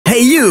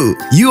Hey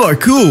you are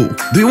cool.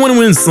 Do you want to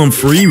win some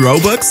free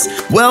Robux?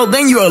 Well,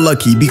 then you are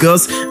lucky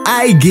because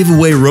I give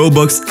away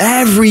Robux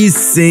every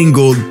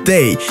single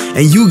day.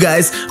 And you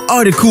guys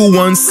are the cool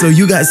ones, so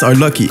you guys are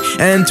lucky.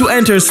 And to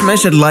enter,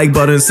 smash that like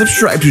button,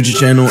 subscribe to the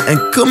channel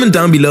and comment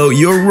down below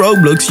your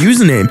Roblox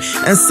username.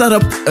 And set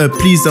up a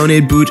please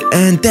donate booth,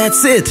 and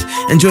that's it.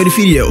 Enjoy the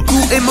video.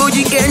 Cool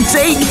Emoji Gang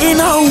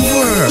taking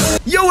over.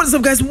 Yo, what's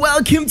up guys?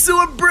 Welcome to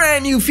a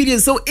brand new video.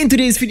 So in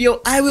today's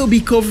video, I will be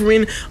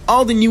covering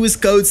all the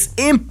newest codes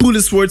in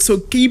Poolesword, so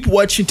keep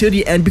watching till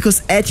the end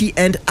because at the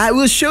end I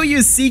will show you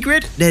a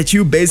secret that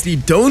you basically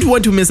don't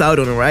want to miss out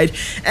on, alright?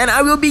 And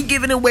I will be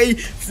giving away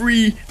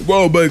free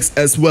Robux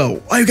as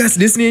well. Are you guys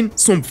listening?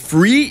 Some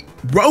free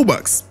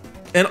Robux.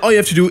 And all you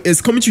have to do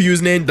is comment your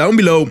username down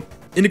below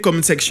in the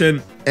comment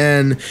section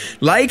and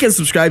like and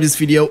subscribe this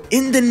video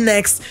in the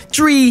next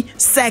 3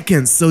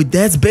 seconds. So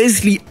that's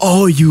basically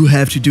all you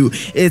have to do.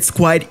 It's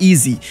quite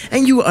easy,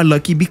 and you are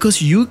lucky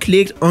because you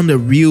clicked on the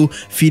real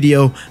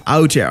video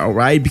out there,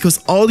 alright?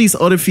 Because all these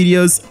other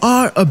videos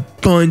are a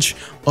bunch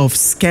of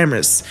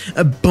scammers,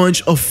 a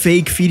bunch of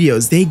fake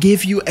videos. They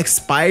give you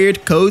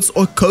expired codes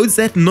or codes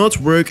that not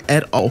work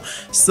at all.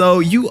 So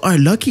you are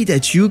lucky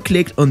that you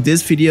clicked on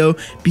this video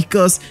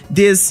because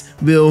this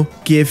will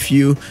give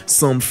you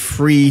some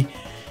free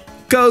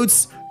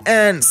codes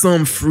and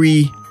some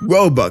free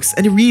Robux.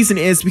 And the reason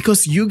is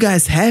because you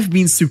guys have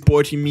been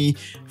supporting me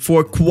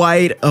for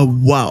quite a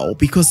while,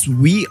 because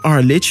we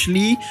are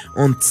literally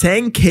on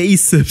 10k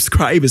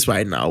subscribers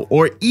right now,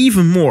 or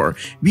even more.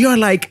 We are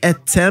like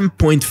at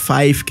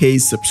 10.5k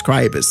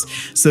subscribers,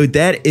 so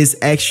that is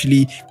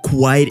actually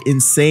quite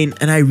insane,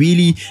 and I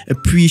really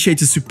appreciate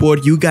the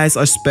support. You guys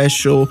are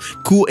special.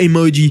 Cool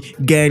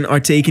Emoji Gang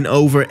are taking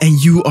over,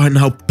 and you are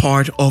now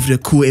part of the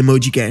Cool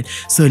Emoji Gang.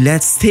 So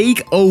let's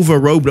take over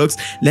Roblox,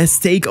 let's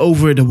take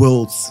over the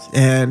world.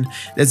 And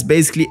that's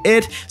basically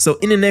it. So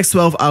in the next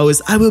 12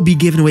 hours I will be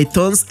giving away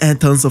tons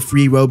and tons of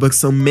free Robux,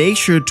 so make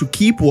sure to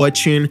keep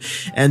watching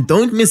and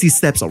don't miss these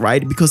steps,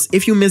 alright? Because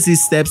if you miss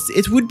these steps,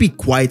 it would be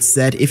quite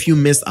sad if you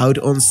miss out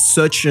on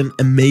such an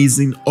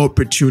amazing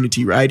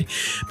opportunity, right?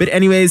 But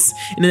anyways,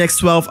 in the next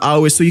 12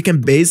 hours, so you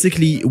can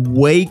basically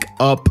wake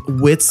up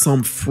with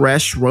some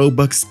fresh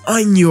Robux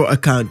on your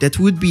account. That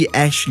would be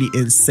actually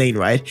insane,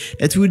 right?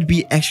 That would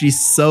be actually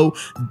so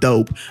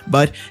dope.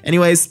 But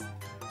anyways,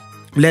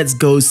 let's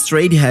go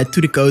straight ahead to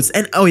the codes.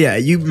 And oh yeah,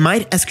 you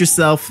might ask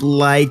yourself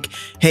like,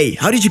 hey,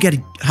 how did you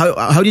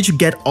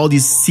get all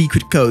these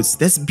secret codes?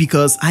 That's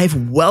because I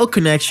have well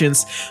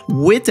connections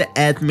with the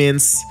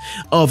admins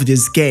of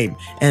this game,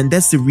 and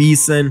that's the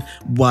reason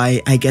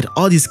why I get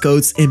all these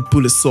codes in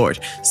Poolesword.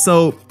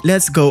 So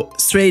let's go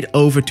straight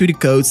over to the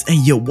codes.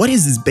 And yo, what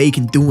is this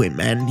bacon doing,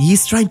 man?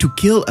 He's trying to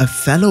kill a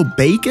fellow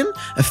bacon,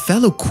 a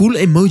fellow Cool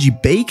Emoji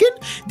Bacon.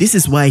 This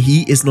is why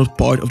he is not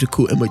part of the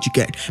Cool Emoji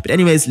Gang. But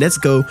anyways, let's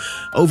go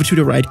over to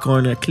the right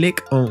corner,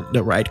 click on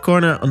the right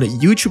corner on the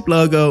YouTube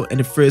logo, and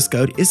the first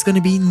code is going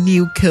to be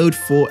new code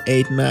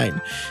 489,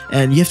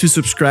 and you have to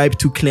subscribe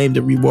to claim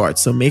the reward,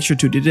 so make sure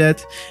to do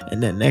that.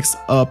 And then next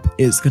up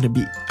is going to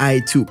be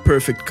I2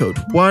 perfect code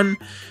 1,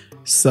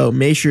 so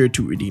make sure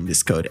to redeem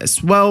this code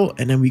as well.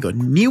 And then we got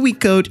new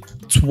code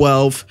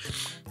 12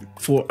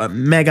 for a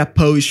mega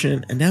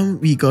potion, and then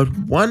we got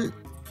one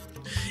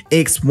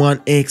X1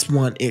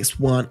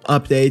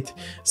 update,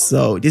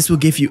 so this will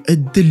give you a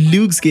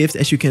deluxe gift,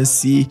 as you can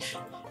see.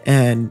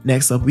 And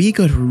next up we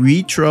got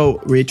retro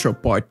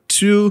part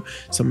 2,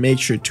 so make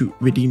sure to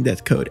redeem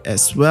that code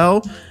as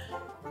well.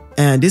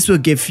 And this will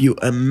give you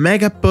a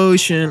mega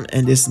potion,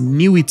 and this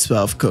new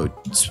 12 code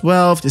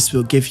 12, this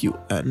will give you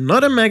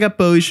another mega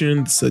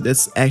potion, so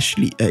that's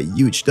actually a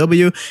huge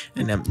W.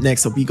 And then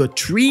next up we got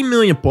 3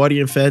 million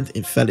party event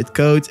invalid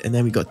code, and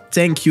then we got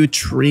thank you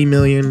 3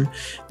 million.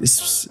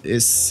 This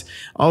is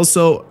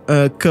also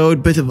a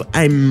code, but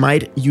I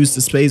might use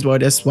the spacebar,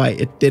 that's why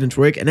it didn't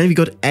work. And then we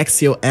got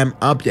Axial M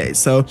update.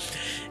 So,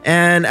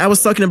 and I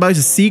was talking about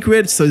the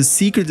secret. So the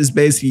secret is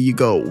basically you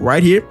go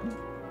right here,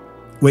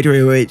 wait,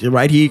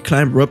 right here,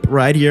 climb up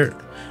right here,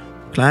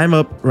 climb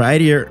up right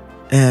here,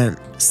 and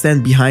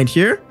stand behind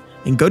here,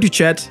 and go to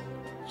chat.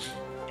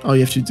 All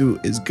you have to do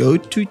is go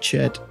to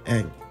chat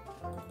and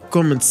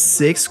comment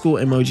 6 cool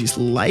emojis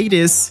like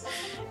this,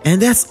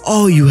 and that's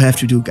all you have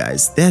to do,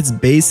 guys. That's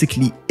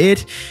basically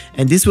it,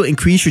 and this will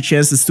increase your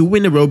chances to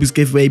win the Robux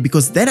giveaway,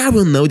 because then I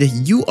will know that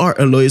you are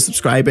a loyal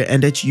subscriber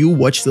and that you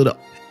watched till the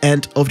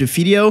end of the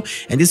video,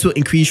 and this will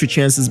increase your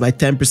chances by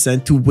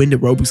 10% to win the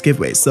Robux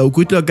giveaway. So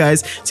good luck,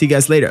 guys. See you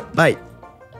guys later. Bye.